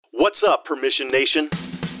What's up, Permission Nation?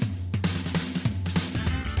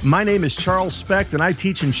 My name is Charles Specht, and I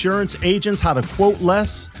teach insurance agents how to quote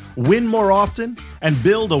less, win more often, and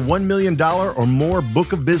build a $1 million or more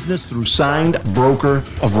book of business through signed broker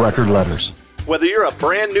of record letters. Whether you're a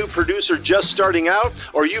brand new producer just starting out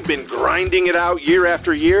or you've been grinding it out year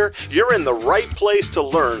after year, you're in the right place to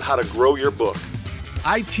learn how to grow your book.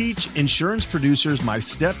 I teach insurance producers my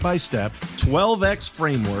step-by-step 12X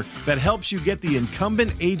framework that helps you get the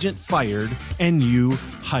incumbent agent fired and you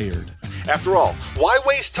hired. After all, why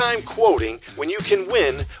waste time quoting when you can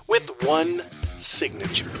win with one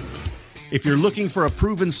signature? If you're looking for a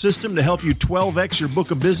proven system to help you 12X your book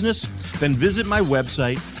of business, then visit my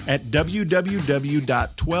website at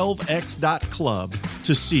www.12x.club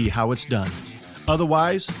to see how it's done.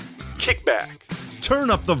 Otherwise, kick back, turn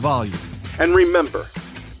up the volume, and remember,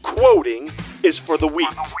 quoting is for the weak.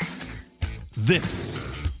 This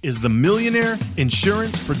is the Millionaire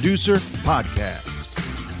Insurance Producer Podcast.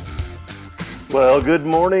 Well, good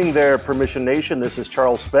morning there, Permission Nation. This is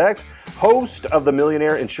Charles Specht, host of the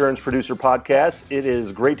Millionaire Insurance Producer Podcast. It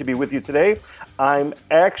is great to be with you today. I'm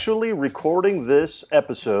actually recording this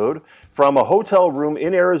episode from a hotel room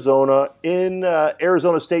in Arizona,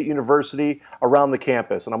 Arizona State University, around the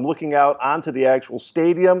campus. And I'm looking out onto the actual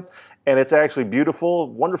stadium, and it's actually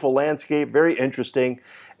beautiful, wonderful landscape, very interesting.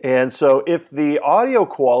 And so if the audio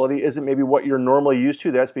quality isn't maybe what you're normally used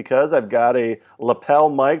to, that's because I've got a lapel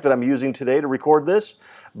mic that I'm using today to record this.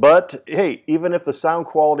 But hey, even if the sound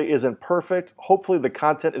quality isn't perfect, hopefully the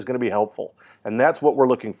content is going to be helpful. And that's what we're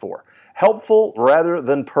looking for. Helpful rather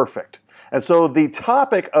than perfect. And so the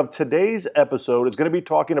topic of today's episode is going to be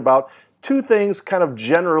talking about two things kind of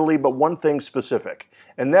generally, but one thing specific.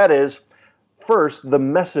 And that is, first, the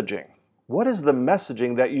messaging. What is the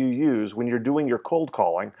messaging that you use when you're doing your cold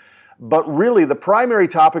calling? But really, the primary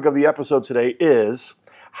topic of the episode today is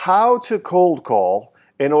how to cold call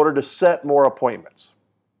in order to set more appointments.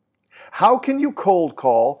 How can you cold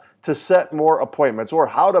call to set more appointments, or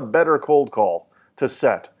how to better cold call to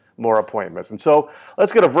set more appointments? And so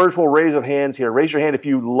let's get a virtual raise of hands here. Raise your hand if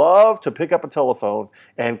you love to pick up a telephone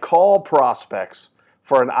and call prospects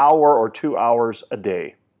for an hour or 2 hours a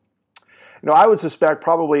day. You know, I would suspect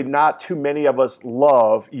probably not too many of us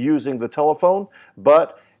love using the telephone,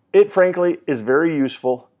 but it frankly is very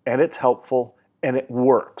useful and it's helpful and it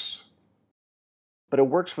works. But it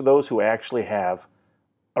works for those who actually have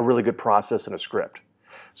a really good process and a script.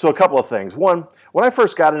 So a couple of things. One, when I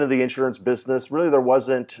first got into the insurance business, really there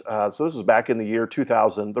wasn't, so this was back in the year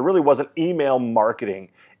 2000, there really wasn't email marketing,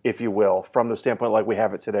 if you will, from the standpoint like we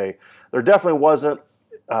have it today. There definitely wasn't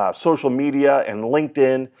social media and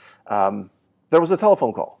LinkedIn. There was a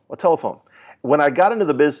telephone call, a telephone. When I got into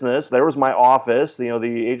the business, there was my office. You know,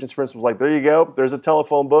 the agent's principal was like, there you go, there's a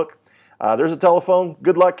telephone book. There's a telephone,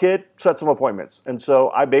 good luck, kid, set some appointments. And so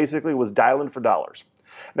I basically was dialing for dollars.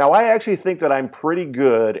 Now, I actually think that I'm pretty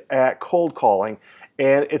good at cold calling,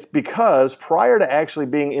 and it's because prior to actually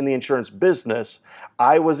being in the insurance business,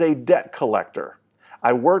 I was a debt collector.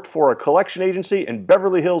 I worked for a collection agency in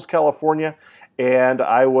Beverly Hills, California, and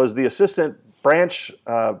I was the assistant branch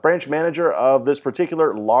manager of this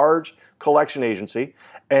particular large collection agency.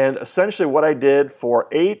 And essentially what I did for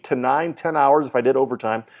 8 to 9, 10 hours, if I did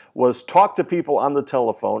overtime, was talk to people on the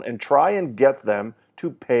telephone and try and get them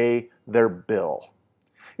to pay their bill.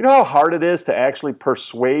 You know how hard it is to actually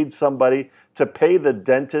persuade somebody to pay the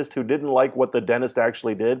dentist who didn't like what the dentist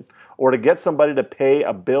actually did, or to get somebody to pay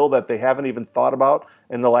a bill that they haven't even thought about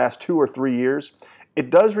in the last 2 or 3 years? It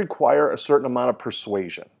does require a certain amount of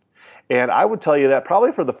persuasion. And I would tell you that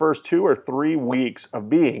probably for the first 2 or 3 weeks of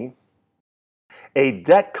being a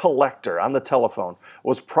debt collector on the telephone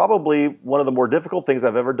was probably one of the more difficult things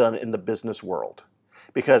I've ever done in the business world.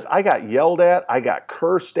 Because I got yelled at, I got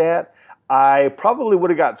cursed at, I probably would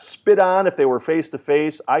have got spit on if they were face to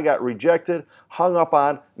face. I got rejected, hung up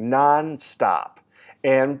on nonstop.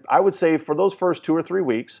 And I would say for those first 2 or 3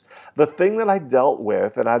 weeks, the thing that I dealt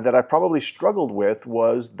with and that I probably struggled with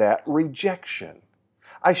was that rejection.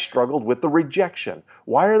 I struggled with the rejection.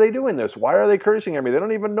 Why are they doing this? Why are they cursing at me? They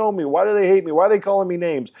don't even know me. Why do they hate me? Why are they calling me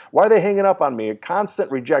names? Why are they hanging up on me? A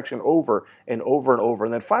constant rejection over and over and over.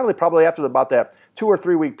 And then finally, probably after about that 2 or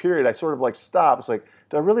 3 week period, I sort of like stopped. It's like,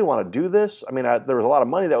 do I really want to do this? I mean, there was a lot of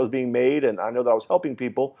money that was being made, and I know that I was helping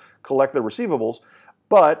people collect their receivables,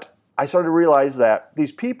 but I started to realize that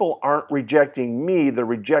these people aren't rejecting me, they're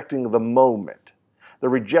rejecting the moment.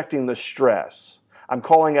 They're rejecting the stress. I'm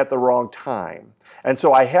calling at the wrong time. And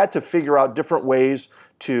so I had to figure out different ways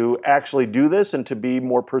to actually do this and to be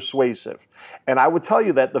more persuasive. And I would tell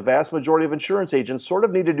you that the vast majority of insurance agents sort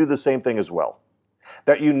of need to do the same thing as well.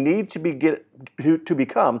 that you need to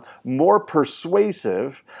become more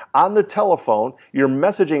persuasive on the telephone. Your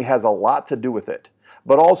messaging has a lot to do with it.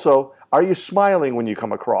 But also, are you smiling when you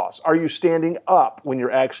come across? Are you standing up when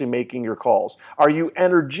you're actually making your calls? Are you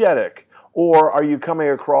energetic? Or are you coming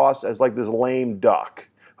across as like this lame duck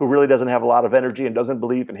who really doesn't have a lot of energy and doesn't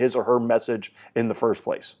believe in his or her message in the first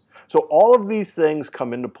place? So all of these things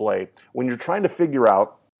come into play when you're trying to figure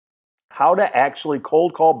out how to actually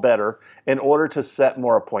cold call better in order to set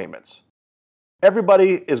more appointments.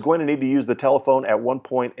 Everybody is going to need to use the telephone at one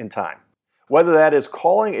point in time. Whether that is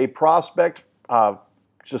calling a prospect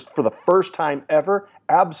just for the first time ever,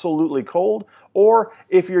 absolutely cold, or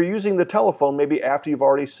if you're using the telephone maybe after you've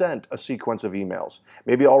already sent a sequence of emails,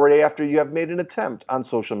 maybe already after you have made an attempt on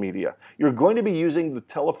social media. You're going to be using the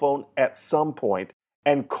telephone at some point,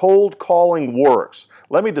 and cold calling works.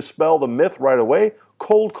 Let me dispel the myth right away.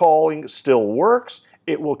 Cold calling still works.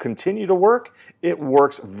 It will continue to work. It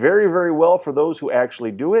works very, very well for those who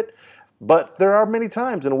actually do it. But there are many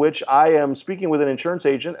times in which I am speaking with an insurance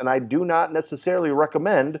agent and I do not necessarily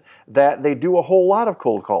recommend that they do a whole lot of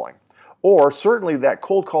cold calling. Or certainly that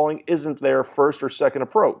cold calling isn't their first or second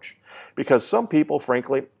approach. Because some people,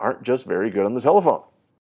 frankly, aren't just very good on the telephone.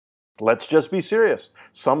 Let's just be serious.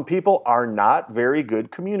 Some people are not very good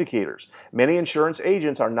communicators. Many insurance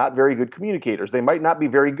agents are not very good communicators. They might not be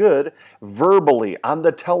very good verbally on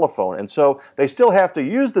the telephone. And so they still have to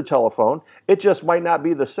use the telephone. It just might not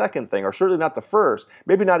be the second thing, or certainly not the first,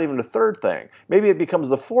 maybe not even the third thing. Maybe it becomes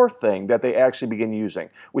the fourth thing that they actually begin using.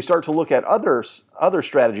 We start to look at other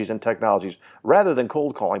strategies and technologies rather than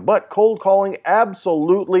cold calling. But cold calling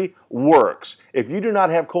absolutely works. If you do not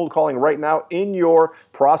have cold calling right now in your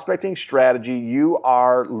prospecting strategy, you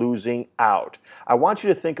are losing out. I want you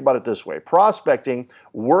to think about it this way. Prospecting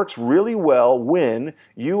works really well when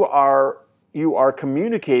you are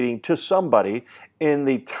communicating to somebody in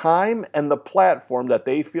the time and the platform that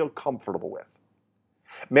they feel comfortable with.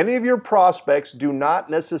 Many of your prospects do not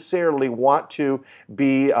necessarily want to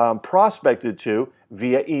be prospected to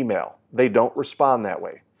via email. They don't respond that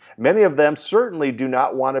way. Many of them certainly do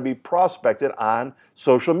not want to be prospected on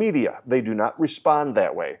social media. They do not respond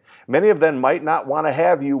that way. Many of them might not want to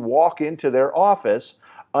have you walk into their office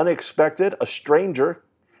unexpected, a stranger,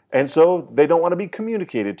 and so they don't want to be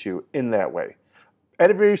communicated to in that way.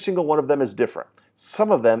 Every single one of them is different.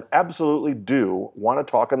 Some of them absolutely do want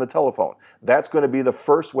to talk on the telephone. That's going to be the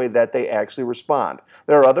first way that they actually respond.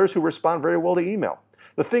 There are others who respond very well to email.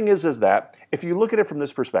 The thing is that if you look at it from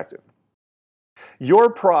this perspective, your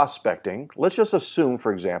prospecting, let's just assume,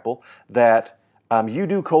 for example, that you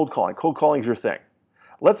do cold calling. Cold calling is your thing.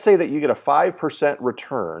 Let's say that you get a 5%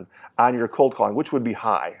 return on your cold calling, which would be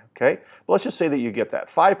high, okay? But let's just say that you get that.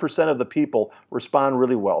 5% of the people respond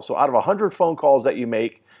really well. So out of 100 phone calls that you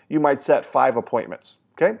make, you might set 5 appointments,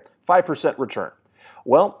 okay? 5% return.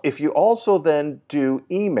 Well, if you also then do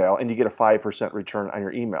email and you get a 5% return on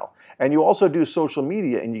your email, and you also do social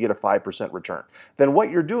media and you get a 5% return, then what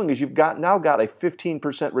you're doing is you've now got a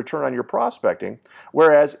 15% return on your prospecting,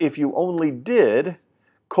 whereas if you only did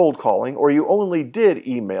cold calling, or you only did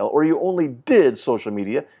email, or you only did social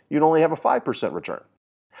media, you'd only have a 5% return.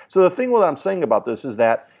 So the thing what I'm saying about this is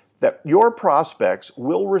that your prospects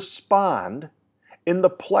will respond in the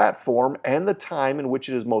platform and the time in which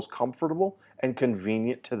it is most comfortable and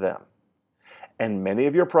convenient to them. And many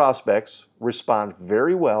of your prospects respond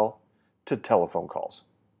very well to telephone calls.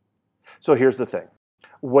 So here's the thing.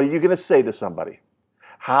 What are you going to say to somebody?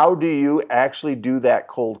 How do you actually do that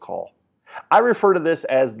cold call? I refer to this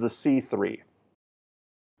as the C3.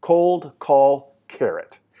 Cold call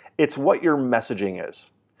carrot. It's what your messaging is.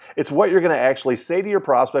 It's what you're going to actually say to your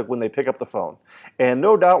prospect when they pick up the phone. And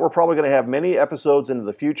no doubt we're probably going to have many episodes into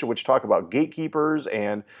the future which talk about gatekeepers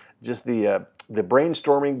and just the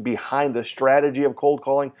brainstorming behind the strategy of cold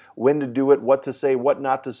calling, when to do it, what to say, what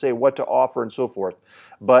not to say, what to offer, and so forth.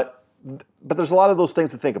 But there's a lot of those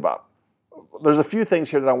things to think about. There's a few things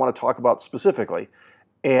here that I want to talk about specifically.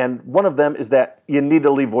 And one of them is that you need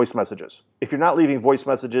to leave voice messages. If you're not leaving voice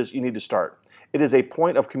messages, you need to start. It is a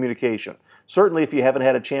point of communication. Certainly if you haven't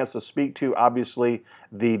had a chance to speak to, obviously,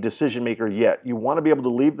 the decision maker yet, you want to be able to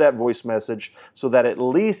leave that voice message so that at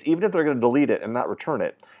least, even if they're going to delete it and not return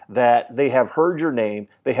it, that they have heard your name,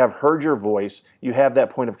 they have heard your voice, you have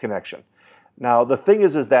that point of connection. Now, the thing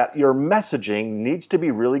is that your messaging needs to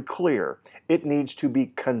be really clear. It needs to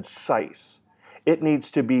be concise. It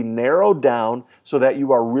needs to be narrowed down so that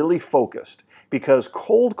you are really focused, because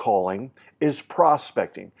cold calling is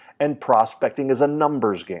prospecting, and prospecting is a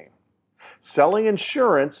numbers game. Selling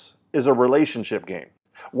insurance is a relationship game.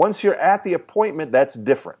 Once you're at the appointment, that's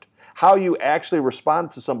different. How you actually respond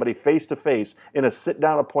to somebody face to face in a sit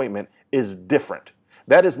down appointment is different.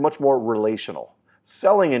 That is much more relational.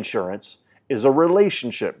 Selling insurance is a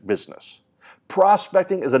relationship business.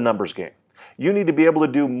 Prospecting is a numbers game. You need to be able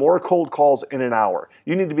to do more cold calls in an hour.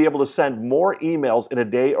 You need to be able to send more emails in a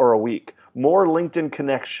day or a week, more LinkedIn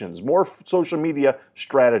connections, more social media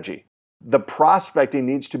strategy. The prospecting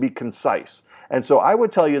needs to be concise. And so I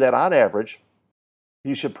would tell you that on average,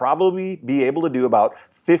 you should probably be able to do about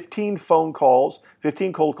 15 phone calls,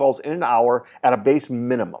 15 cold calls in an hour at a base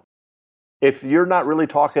minimum. If you're not really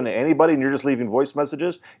talking to anybody and you're just leaving voice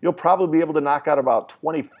messages, you'll probably be able to knock out about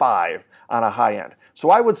 25 on a high end.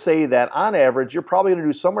 So I would say that on average, you're probably going to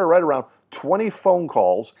do somewhere right around 20 phone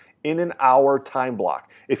calls in an hour time block.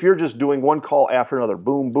 If you're just doing one call after another,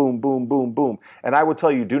 boom, boom, boom, boom, boom. And I would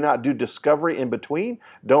tell you, do not do discovery in between.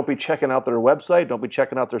 Don't be checking out their website. Don't be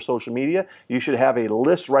checking out their social media. You should have a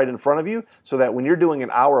list right in front of you so that when you're doing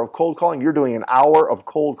an hour of cold calling, you're doing an hour of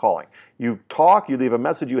cold calling. You talk, you leave a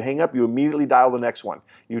message, you hang up, you immediately dial the next one.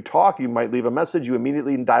 You talk, you might leave a message, you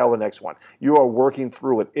immediately dial the next one. You are working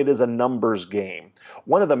through it. It is a numbers game.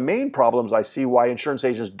 One of the main problems I see why insurance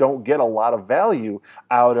agents don't get a lot of value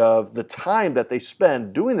out of the time that they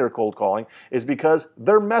spend doing their cold calling is because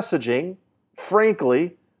their messaging,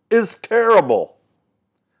 frankly, is terrible.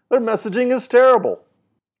 Their messaging is terrible.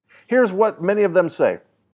 Here's what many of them say.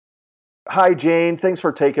 Hi, Jane. Thanks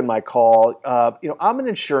for taking my call. I'm an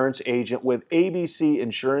insurance agent with ABC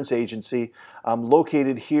Insurance Agency. I'm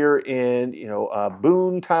located here in,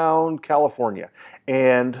 Boontown, California.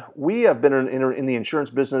 And we have been in the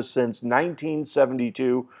insurance business since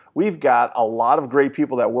 1972. We've got a lot of great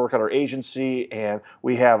people that work at our agency, and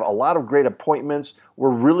we have a lot of great appointments.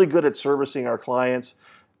 We're really good at servicing our clients,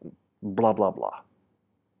 blah, blah, blah.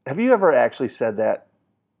 Have you ever actually said that?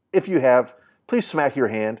 If you have, please smack your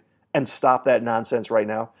hand and stop that nonsense right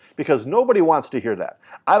now, because nobody wants to hear that.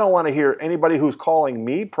 I don't want to hear anybody who's calling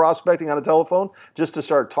me prospecting on a telephone just to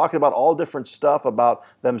start talking about all different stuff about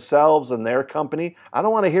themselves and their company. I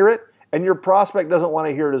don't want to hear it, and your prospect doesn't want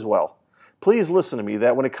to hear it as well. Please listen to me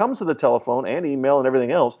that when it comes to the telephone and email and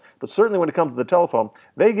everything else, but certainly when it comes to the telephone,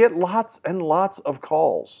 they get lots and lots of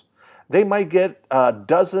calls. They might get a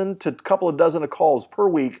dozen to a couple of dozen of calls per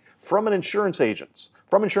week from insurance agents,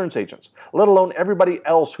 let alone everybody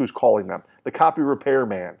else who's calling them, the copy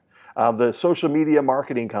repairman, the social media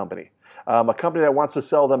marketing company, a company that wants to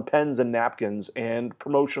sell them pens and napkins and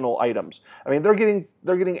promotional items. I mean, they're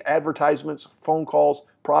getting advertisements, phone calls,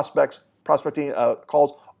 prospecting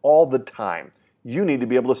calls all the time. You need to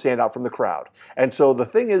be able to stand out from the crowd. And so the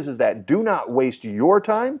thing is that do not waste your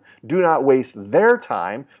time, do not waste their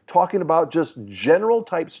time talking about just general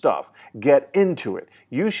type stuff. Get into it.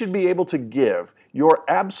 You should be able to give your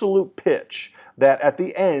absolute pitch that at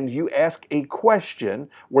the end you ask a question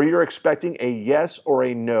where you're expecting a yes or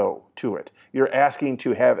a no to it. You're asking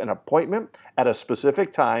to have an appointment at a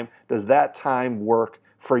specific time. Does that time work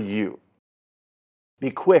for you? Be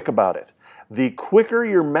quick about it. The quicker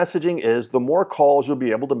your messaging is, the more calls you'll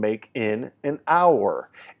be able to make in an hour.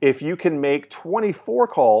 If you can make 24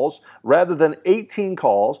 calls rather than 18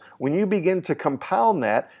 calls, when you begin to compound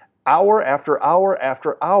that hour after hour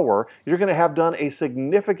after hour, you're going to have done a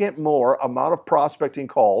significant more amount of prospecting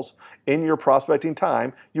calls in your prospecting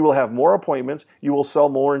time. You will have more appointments. You will sell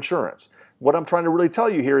more insurance. What I'm trying to really tell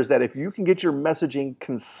you here is that if you can get your messaging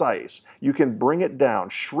concise, you can bring it down,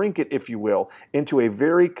 shrink it, if you will, into a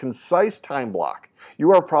very concise time block,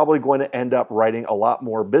 you are probably going to end up writing a lot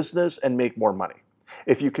more business and make more money.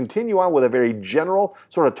 If you continue on with a very general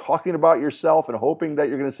sort of talking about yourself and hoping that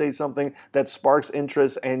you're going to say something that sparks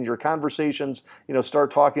interest and your conversations, start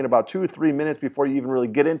talking about 2 or 3 minutes before you even really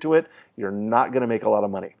get into it, you're not going to make a lot of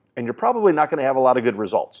money. And you're probably not going to have a lot of good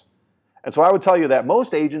results. And so I would tell you that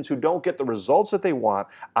most agents who don't get the results that they want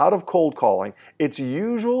out of cold calling, it's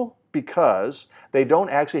usual because they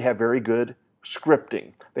don't actually have very good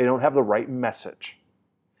scripting. They don't have the right message.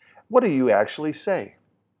 What do you actually say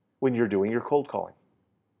when you're doing your cold calling?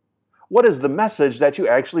 What is the message that you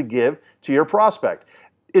actually give to your prospect?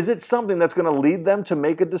 Is it something that's going to lead them to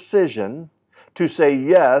make a decision to say,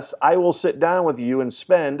 yes, I will sit down with you and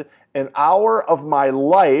spend an hour of my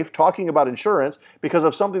life talking about insurance because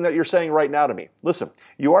of something that you're saying right now to me? Listen,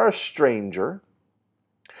 you are a stranger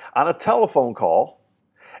on a telephone call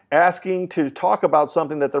asking to talk about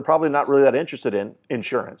something that they're probably not really that interested in,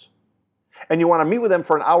 insurance. And you want to meet with them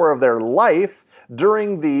for an hour of their life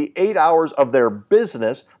during the 8 hours of their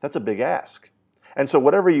business. That's a big ask. And so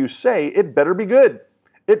whatever you say, it better be good.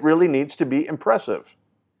 It really needs to be impressive.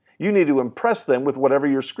 You need to impress them with whatever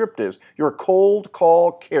your script is, your cold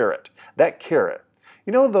call carrot. That carrot.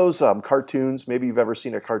 You know those cartoons, maybe you've ever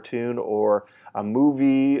seen a cartoon or a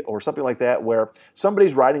movie or something like that where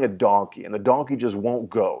somebody's riding a donkey and the donkey just won't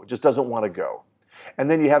go, it just doesn't want to go. And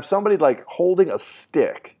then you have somebody like holding a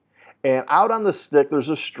stick, and out on the stick there's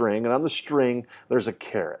a string, and on the string there's a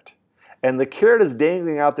carrot. And the carrot is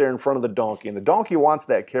dangling out there in front of the donkey, and the donkey wants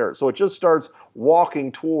that carrot. So it just starts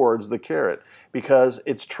walking towards the carrot because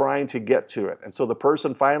it's trying to get to it. And so the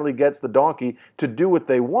person finally gets the donkey to do what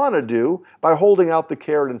they want to do by holding out the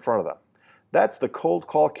carrot in front of them. That's the cold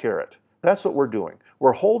call carrot. That's what we're doing.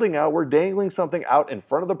 We're dangling something out in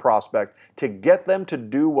front of the prospect to get them to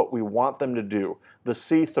do what we want them to do. The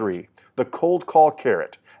C3, the cold call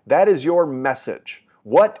carrot. That is your message.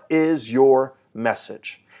 What is your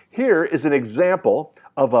message? Here is an example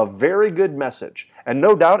of a very good message. And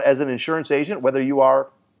no doubt, as an insurance agent, whether you are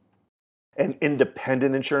an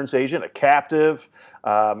independent insurance agent, a captive,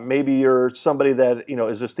 maybe you're somebody that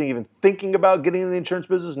is just even thinking about getting into the insurance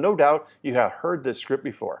business, no doubt you have heard this script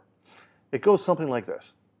before. It goes something like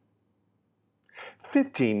this.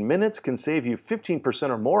 15 minutes can save you 15%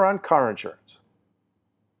 or more on car insurance.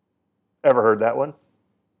 Ever heard that one?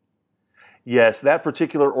 Yes, that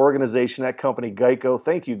particular organization, that company, Geico,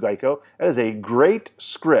 thank you, Geico, that is a great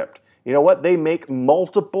script. You know what? They make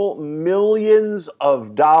multiple millions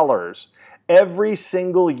of dollars every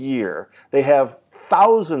single year. They have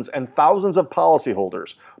thousands and thousands of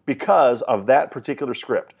policyholders because of that particular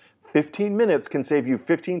script. 15 minutes can save you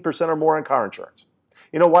 15% or more on car insurance.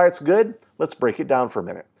 You know why it's good? Let's break it down for a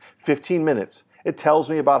minute. 15 minutes. It tells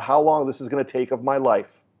me about how long this is going to take of my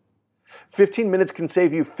life. 15 minutes can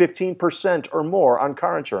save you 15% or more on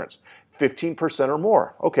car insurance. 15% or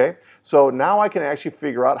more. Okay, so now I can actually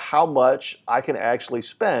figure out how much I can actually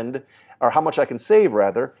spend, or how much I can save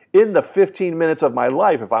rather, in the 15 minutes of my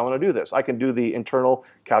life if I want to do this. I can do the internal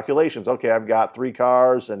calculations. Okay, I've got 3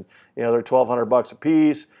 cars and they're $1,200 a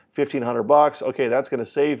piece, $1,500. Okay, that's going to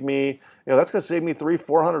save me,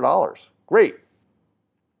 $300-$400. Great.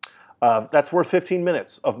 That's worth 15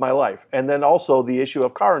 minutes of my life. And then also the issue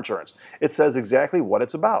of car insurance. It says exactly what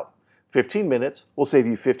it's about. 15 minutes will save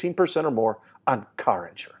you 15% or more on car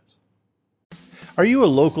insurance. Are you a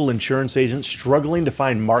local insurance agent struggling to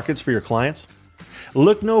find markets for your clients?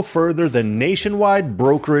 Look no further than Nationwide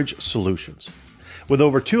Brokerage Solutions. With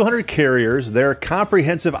over 200 carriers, their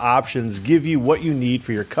comprehensive options give you what you need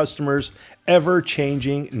for your customers'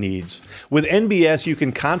 ever-changing needs. With NBS, you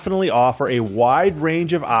can confidently offer a wide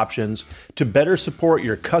range of options to better support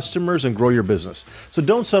your customers and grow your business. So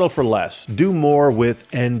don't settle for less. Do more with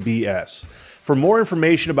NBS. For more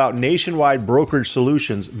information about Nationwide Brokerage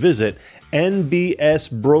Solutions, visit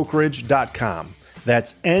nbsbrokerage.com.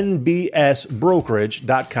 That's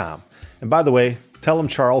nbsbrokerage.com. And by the way, tell them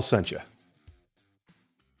Charles sent you.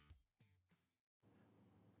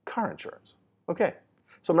 Car insurance. Okay.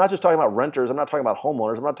 So I'm not just talking about renters, I'm not talking about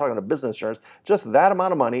homeowners, I'm not talking about business insurance, just that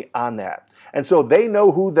amount of money on that. And so they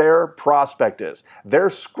know who their prospect is.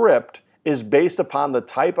 Their script is based upon the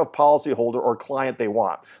type of policyholder or client they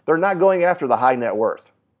want. They're not going after the high net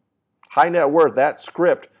worth. High net worth, that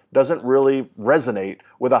script doesn't really resonate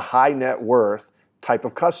with a high net worth type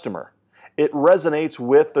of customer. It resonates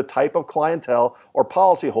with the type of clientele or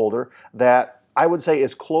policyholder that I would say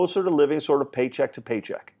is closer to living sort of paycheck to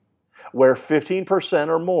paycheck, where 15%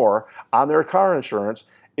 or more on their car insurance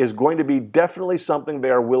is going to be definitely something they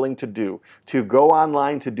are willing to do, to go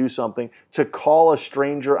online to do something, to call a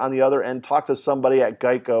stranger on the other end, talk to somebody at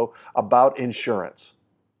Geico about insurance,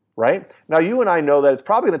 right? Now, you and I know that it's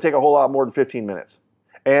probably going to take a whole lot more than 15 minutes,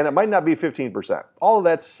 and it might not be 15%. All of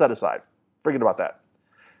that's set aside. Forget about that.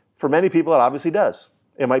 For many people, it obviously does.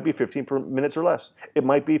 It might be 15 minutes or less. It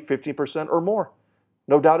might be 15% or more.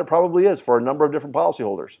 No doubt it probably is for a number of different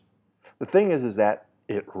policyholders. The thing is that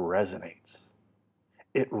it resonates.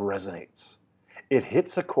 It resonates. It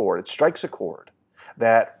hits a chord. It strikes a chord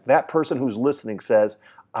that person who's listening says,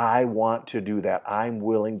 I want to do that. I'm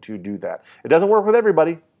willing to do that. It doesn't work with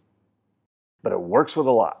everybody, but it works with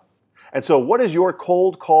a lot. And so what is your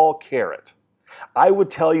cold call carrot? I would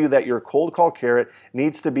tell you that your cold call carrot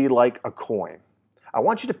needs to be like a coin. I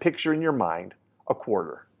want you to picture in your mind a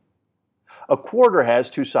quarter. A quarter has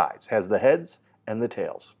 2 sides, has the heads and the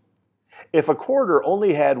tails. If a quarter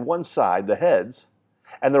only had one side, the heads,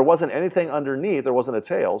 and there wasn't anything underneath, there wasn't a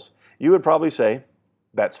tails, you would probably say,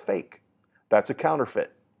 that's fake. That's a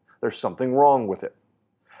counterfeit. There's something wrong with it.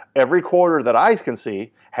 Every quarter that I can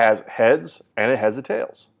see has heads and it has the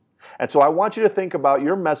tails. And so I want you to think about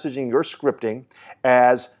your messaging, your scripting,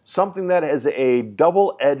 as something that is a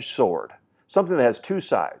double-edged sword, something that has 2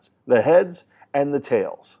 sides, the heads and the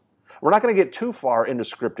tails. We're not going to get too far into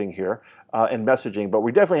scripting here and messaging, but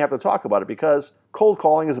we definitely have to talk about it because cold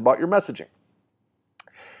calling is about your messaging.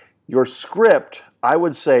 Your script, I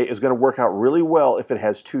would say, is going to work out really well if it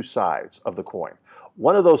has two sides of the coin.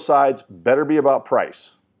 One of those sides better be about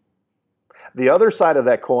price. The other side of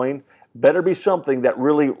that coin better be something that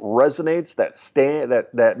really resonates,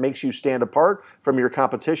 that makes you stand apart from your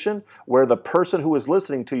competition, where the person who is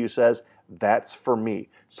listening to you says, that's for me,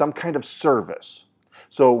 some kind of service.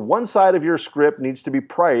 So one side of your script needs to be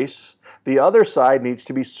price, the other side needs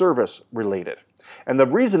to be service related. And the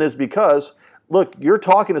reason is because, look, you're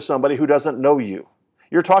talking to somebody who doesn't know you.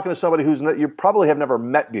 You're talking to somebody you probably have never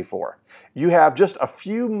met before. You have just a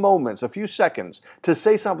few moments, a few seconds to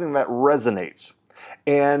say something that resonates.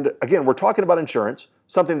 And again, we're talking about insurance,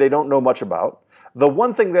 something they don't know much about. The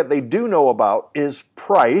one thing that they do know about is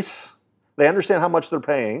price. They understand how much they're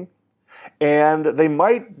paying. And they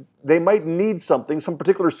might need something, some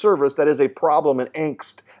particular service that is a problem and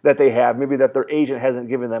angst that they have, maybe that their agent hasn't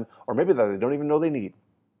given them, or maybe that they don't even know they need.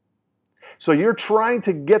 So you're trying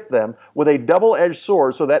to get them with a double-edged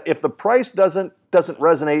sword so that if the price doesn't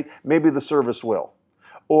resonate, maybe the service will.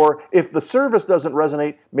 Or if the service doesn't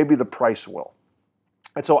resonate, maybe the price will.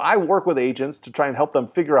 And so I work with agents to try and help them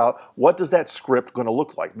figure out what does that script going to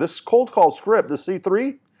look like. This cold call script, the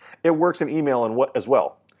C3, it works in email as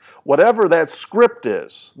well. Whatever that script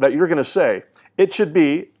is that you're going to say, it should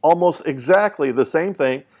be almost exactly the same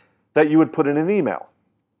thing that you would put in an email.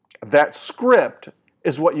 That script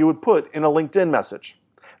is what you would put in a LinkedIn message.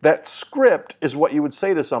 That script is what you would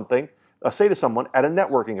say to someone at a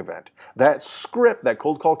networking event. That script, that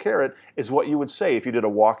cold call carrot, is what you would say if you did a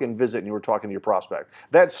walk-in visit and you were talking to your prospect.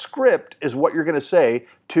 That script is what you're going to say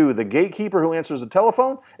to the gatekeeper who answers the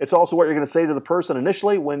telephone. It's also what you're going to say to the person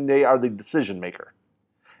initially when they are the decision maker.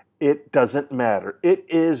 It doesn't matter. It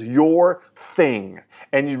is your thing.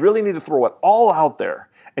 And you really need to throw it all out there.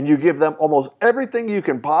 And you give them almost everything you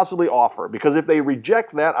can possibly offer. Because if they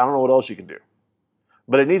reject that, I don't know what else you can do.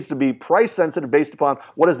 But it needs to be price sensitive based upon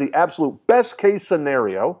what is the absolute best case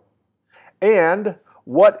scenario and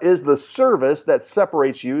what is the service that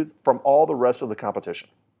separates you from all the rest of the competition.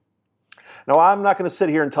 Now, I'm not going to sit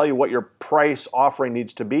here and tell you what your price offering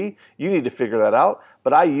needs to be. You need to figure that out.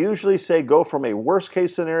 But I usually say go from a worst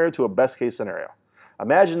case scenario to a best case scenario.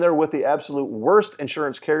 Imagine they're with the absolute worst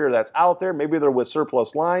insurance carrier that's out there. Maybe they're with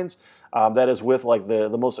Surplus Lines. That is with like the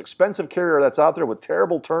most expensive carrier that's out there with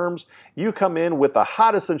terrible terms. You come in with the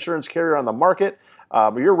hottest insurance carrier on the market.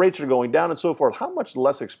 Your rates are going down and so forth. How much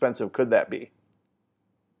less expensive could that be?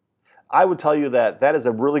 I would tell you that that is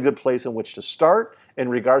a really good place in which to start in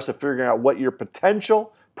regards to figuring out what your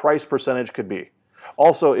potential price percentage could be.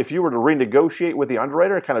 Also, if you were to renegotiate with the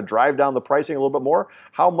underwriter and kind of drive down the pricing a little bit more,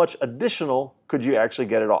 how much additional could you actually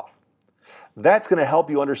get it off? That's going to help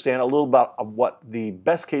you understand a little about what the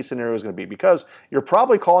best case scenario is going to be, because you're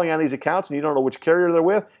probably calling on these accounts and you don't know which carrier they're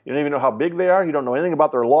with. You don't even know how big they are. You don't know anything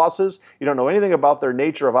about their losses. You don't know anything about their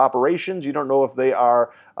nature of operations. You don't know if they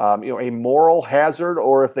are a moral hazard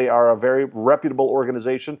or if they are a very reputable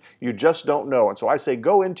organization. You just don't know. And so I say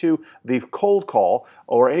go into the cold call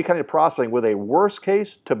or any kind of prospecting with a worst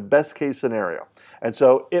case to best case scenario. And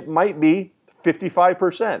so it might be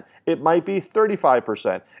 55%. It might be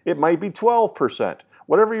 35%. It might be 12%.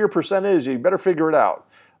 Whatever your percent is, you better figure it out.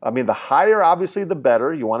 I mean, the higher, obviously, the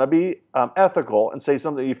better. You want to be ethical and say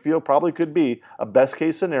something that you feel probably could be a best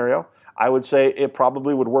case scenario. I would say it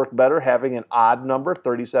probably would work better having an odd number,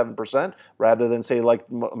 37%, rather than say like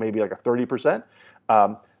maybe like a 30%.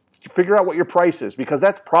 Figure out what your price is, because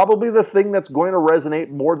that's probably the thing that's going to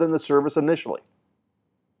resonate more than the service initially.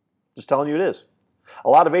 Just telling you it is. A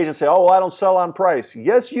lot of agents say, oh, well, I don't sell on price.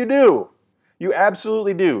 Yes, you do. You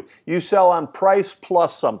absolutely do. You sell on price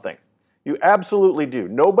plus something. You absolutely do.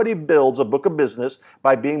 Nobody builds a book of business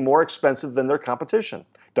by being more expensive than their competition.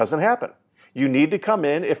 Doesn't happen. You need to come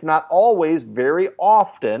in, if not always, very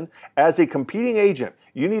often, as a competing agent.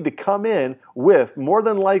 You need to come in with, more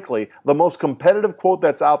than likely, the most competitive quote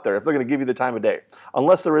that's out there if they're going to give you the time of day.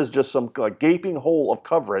 Unless there is just some gaping hole of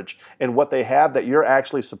coverage in what they have that you're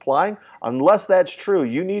actually supplying. Unless that's true,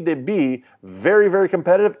 you need to be very, very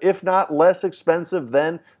competitive, if not less expensive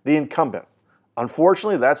than the incumbent.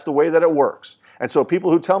 Unfortunately, that's the way that it works. And so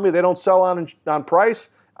people who tell me they don't sell on price,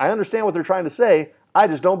 I understand what they're trying to say. I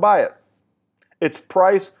just don't buy it. It's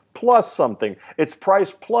price plus something. It's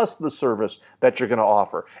price plus the service that you're going to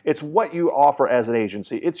offer. It's what you offer as an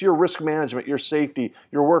agency. It's your risk management, your safety,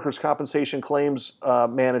 your workers' compensation claims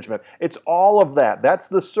management. It's all of that. That's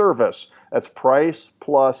the service. That's price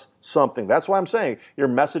plus something. That's why I'm saying your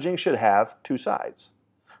messaging should have two sides.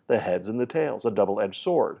 The heads and the tails, a double-edged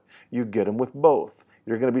sword. You get them with both.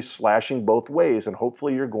 you're going to be slashing both ways, and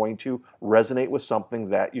hopefully you're going to resonate with something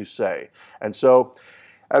that you say. And so,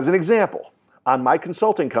 as an example, on my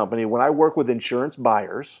consulting company, when I work with insurance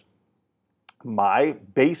buyers, my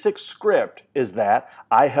basic script is that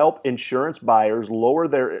I help insurance buyers lower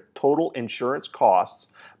their total insurance costs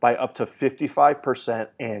by up to 55%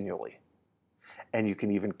 annually. And you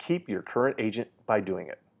can even keep your current agent by doing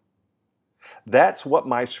it. That's what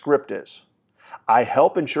my script is. I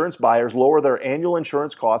help insurance buyers lower their annual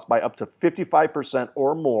insurance costs by up to 55%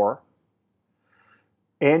 or more,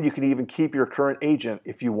 and you can even keep your current agent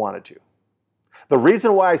if you wanted to. The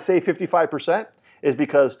reason why I say 55% is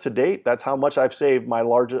because to date, that's how much I've saved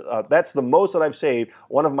that's the most that I've saved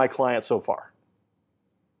one of my clients so far.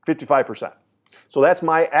 55%. So that's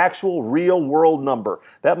my actual real world number.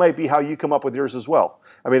 That might be how you come up with yours as well.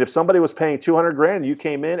 I mean, if somebody was paying $200,000 and you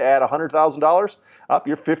came in at $100,000,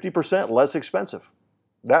 you're 50% less expensive.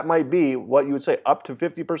 That might be what you would say, up to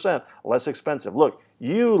 50% less expensive. Look,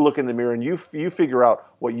 you look in the mirror and you figure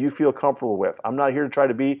out what you feel comfortable with. I'm not here to try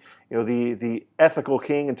to be, the ethical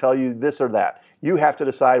king and tell you this or that. You have to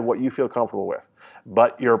decide what you feel comfortable with.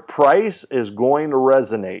 But your price is going to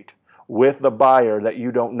resonate with the buyer that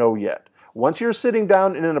you don't know yet. Once you're sitting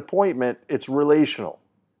down in an appointment, it's relational.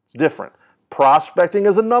 It's different. Prospecting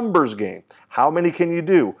is a numbers game. How many can you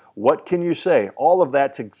do? What can you say? All of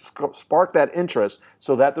that to spark that interest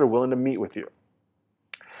so that they're willing to meet with you.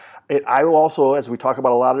 I also, as we talk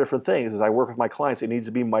about a lot of different things, as I work with my clients, it needs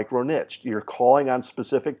to be micro-niched. You're calling on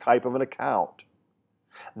specific type of an account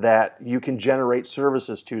that you can generate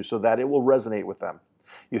services to so that it will resonate with them.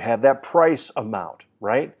 You have that price amount,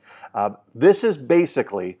 right? This is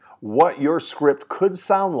basically what your script could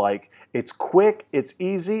sound like. It's quick, it's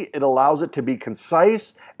easy, it allows it to be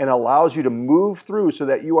concise, and allows you to move through so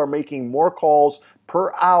that you are making more calls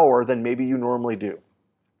per hour than maybe you normally do.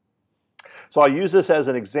 So I'll use this as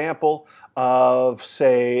an example of,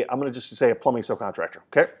 I'm going to just say a plumbing subcontractor,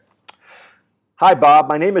 okay? Hi, Bob.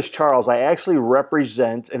 My name is Charles. I actually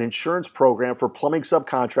represent an insurance program for plumbing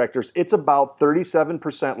subcontractors. It's about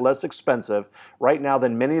 37% less expensive right now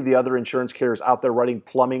than many of the other insurance carriers out there writing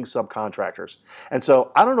plumbing subcontractors. And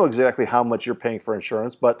so I don't know exactly how much you're paying for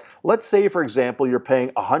insurance, but let's say, for example, you're paying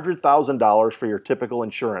 $100,000 for your typical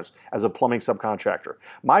insurance as a plumbing subcontractor.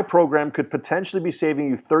 My program could potentially be saving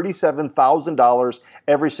you $37,000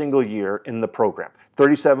 every single year in the program.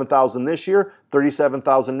 $37,000 this year,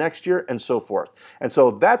 $37,000 next year, and so forth. And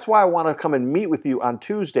so that's why I want to come and meet with you on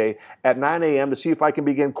Tuesday at 9 a.m. to see if I can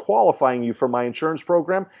begin qualifying you for my insurance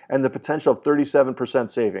program and the potential of 37%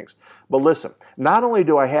 savings. But listen, not only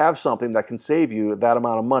do I have something that can save you that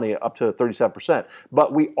amount of money up to 37%,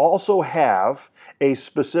 but we also have a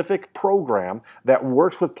specific program that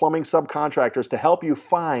works with plumbing subcontractors to help you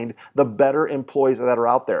find the better employees that are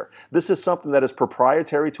out there. This is something that is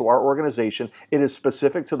proprietary to our organization. It is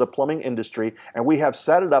specific to the plumbing industry, and we have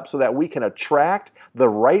set it up so that we can attract the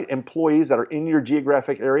right employees that are in your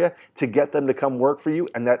geographic area to get them to come work for you,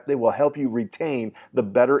 and that they will help you retain the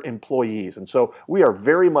better employees. And so we are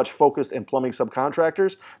very much focused in plumbing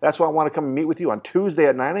subcontractors. That's why I want to come and meet with you on Tuesday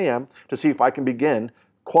at 9 a.m. to see if I can begin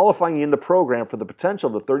qualifying you in the program for the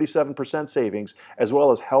potential of the 37% savings, as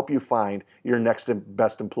well as help you find your next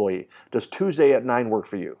best employee. Does Tuesday at 9 work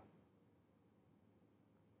for you?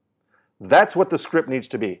 That's what the script needs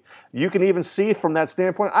to be. You can even see from that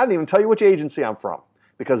standpoint, I didn't even tell you which agency I'm from,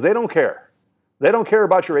 because they don't care. They don't care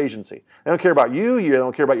about your agency. They don't care about you. They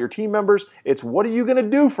don't care about your team members. It's what are you going to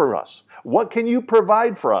do for us? What can you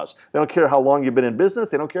provide for us? They don't care how long you've been in business.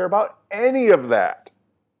 They don't care about any of that.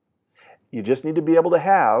 You just need to be able to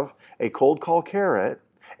have a cold call carrot,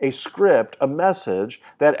 a script, a message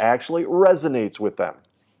that actually resonates with them.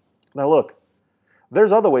 Now look,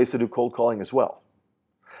 there's other ways to do cold calling as well.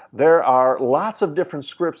 There are lots of different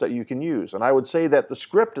scripts that you can use, and I would say that the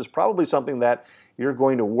script is probably something that you're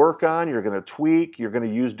going to work on, you're going to tweak, you're going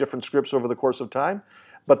to use different scripts over the course of time.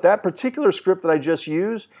 But that particular script that I just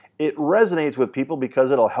used, it resonates with people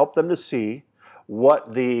because it'll help them to see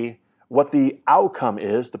what the outcome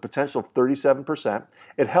is, the potential of 37%.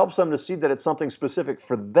 It helps them to see that it's something specific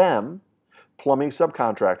for them, plumbing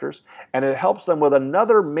subcontractors, and it helps them with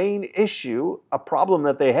another main issue, a problem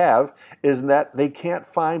that they have, is that they can't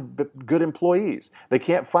find good employees. They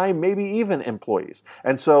can't find maybe even employees.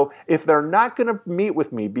 And so if they're not going to meet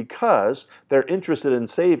with me because they're interested in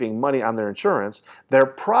saving money on their insurance, they're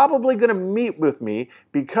probably going to meet with me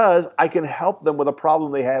because I can help them with a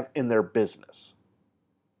problem they have in their business.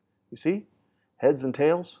 You see? Heads and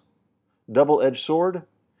tails, double-edged sword.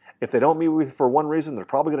 If they don't meet with you for one reason, they're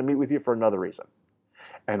probably going to meet with you for another reason.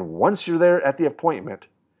 And once you're there at the appointment,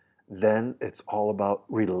 then it's all about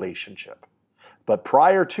relationship. But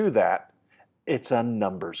prior to that, it's a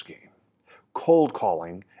numbers game. Cold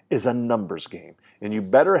calling is a numbers game, and you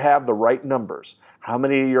better have the right numbers. How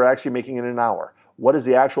many you're actually making in an hour? What is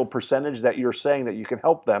the actual percentage that you're saying that you can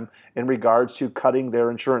help them in regards to cutting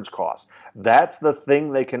their insurance costs? That's the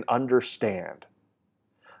thing they can understand.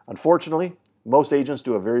 Unfortunately, most agents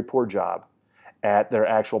do a very poor job at their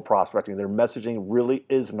actual prospecting. Their messaging really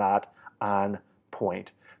is not on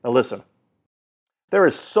point. Now listen, there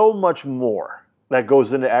is so much more that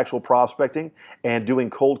goes into actual prospecting and doing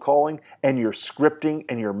cold calling and your scripting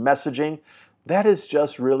and your messaging. That is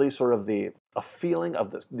just really sort of a feeling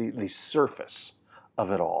of the surface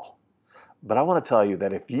of it all. But I want to tell you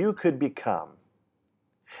that if you could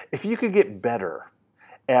get better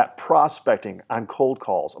at prospecting on cold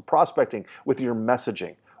calls, prospecting with your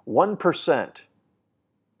messaging, 1%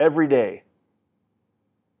 every day,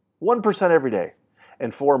 1% every day,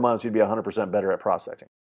 in 4 months you'd be 100% better at prospecting.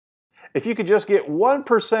 If you could just get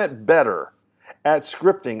 1% better at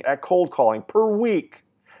scripting, at cold calling per week,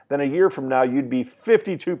 then a year from now you'd be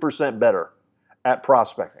 52% better at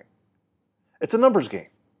prospecting. It's a numbers game.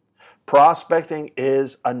 Prospecting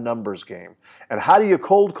is a numbers game. And how do you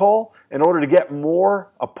cold call? In order to get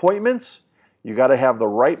more appointments, you got to have the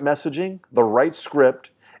right messaging, the right script.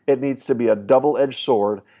 It needs to be a double-edged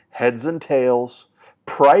sword, heads and tails,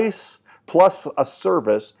 price plus a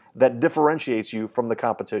service that differentiates you from the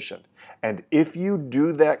competition. And if you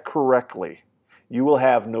do that correctly, you will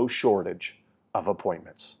have no shortage of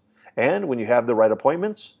appointments. And when you have the right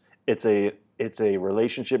appointments, it's a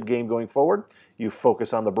relationship game going forward. You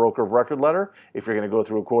focus on the broker of record letter. If you're going to go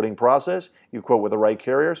through a quoting process, you quote with the right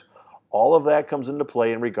carriers. All of that comes into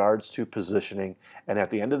play in regards to positioning. And at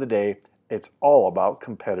the end of the day, it's all about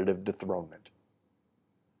competitive dethronement.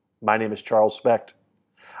 My name is Charles Specht.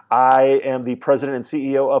 I am the president and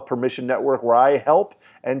CEO of Permission Network, where I help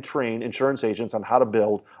and train insurance agents on how to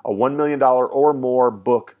build a $1 million or more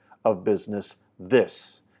book of business.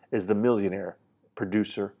 This is the Millionaire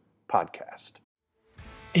Producer Podcast.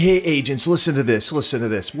 Hey agents, listen to this.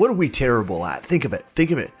 What are we terrible at? Think of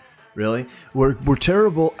it. Really? We're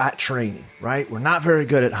terrible at training, right? We're not very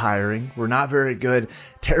good at hiring. We're not very good,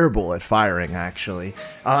 terrible at firing, actually.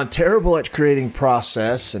 Terrible at creating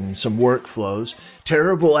process and some workflows.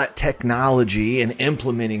 Terrible at technology and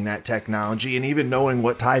implementing that technology and even knowing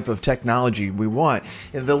what type of technology we want.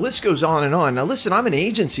 And the list goes on and on. Now listen, I'm an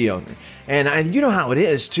agency owner, and you know how it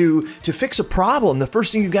is. To fix a problem, the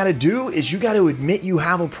first thing you got to do is you got to admit you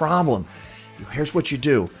have a problem. Here's what you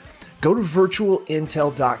do. Go to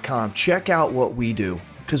virtualintel.com. Check out what we do,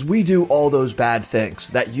 because we do all those bad things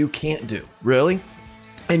that you can't do, really.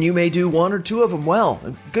 And you may do one or two of them well.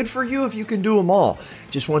 Good for you if you can do them all.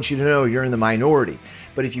 Just want you to know you're in the minority.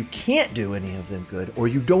 But if you can't do any of them good, or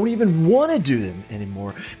you don't even want to do them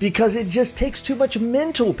anymore because it just takes too much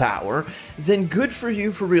mental power, then good for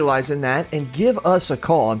you for realizing that, and give us a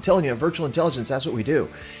call. I'm telling you, Virtual Intelligence, that's what we do.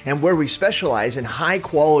 And where we specialize in high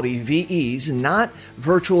quality VEs, not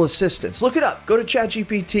virtual assistants. Look it up. Go to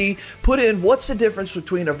ChatGPT, put in what's the difference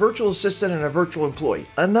between a virtual assistant and a virtual employee.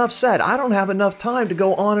 Enough said. I don't have enough time to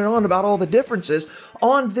go on and on about all the differences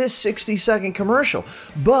on this 60-second commercial.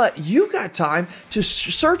 But you got time to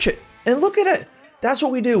search it and look at it. That's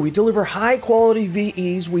what we do. We deliver high quality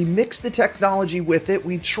VEs. We mix the technology with it.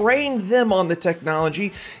 We train them on the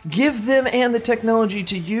technology, give them and the technology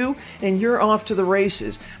to you, and you're off to the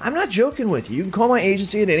races. I'm not joking with you. You can call my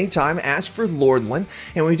agency at any time, ask for Lordland,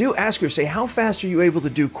 and when we do ask her, say, how fast are you able to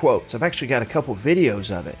do quotes? I've actually got a couple videos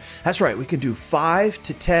of it. That's right. We can do 5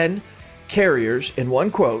 to 10 carriers in one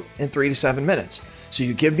quote in 3 to 7 minutes. So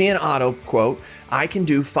you give me an auto quote, I can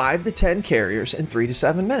do 5 to 10 carriers in 3 to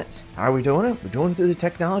 7 minutes. How are we doing it? We're doing it through the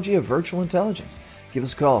technology of virtual intelligence. Give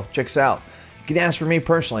us a call. Check us out. You can ask for me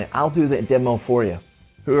personally. I'll do the demo for you.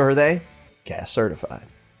 Who are they? CAS certified.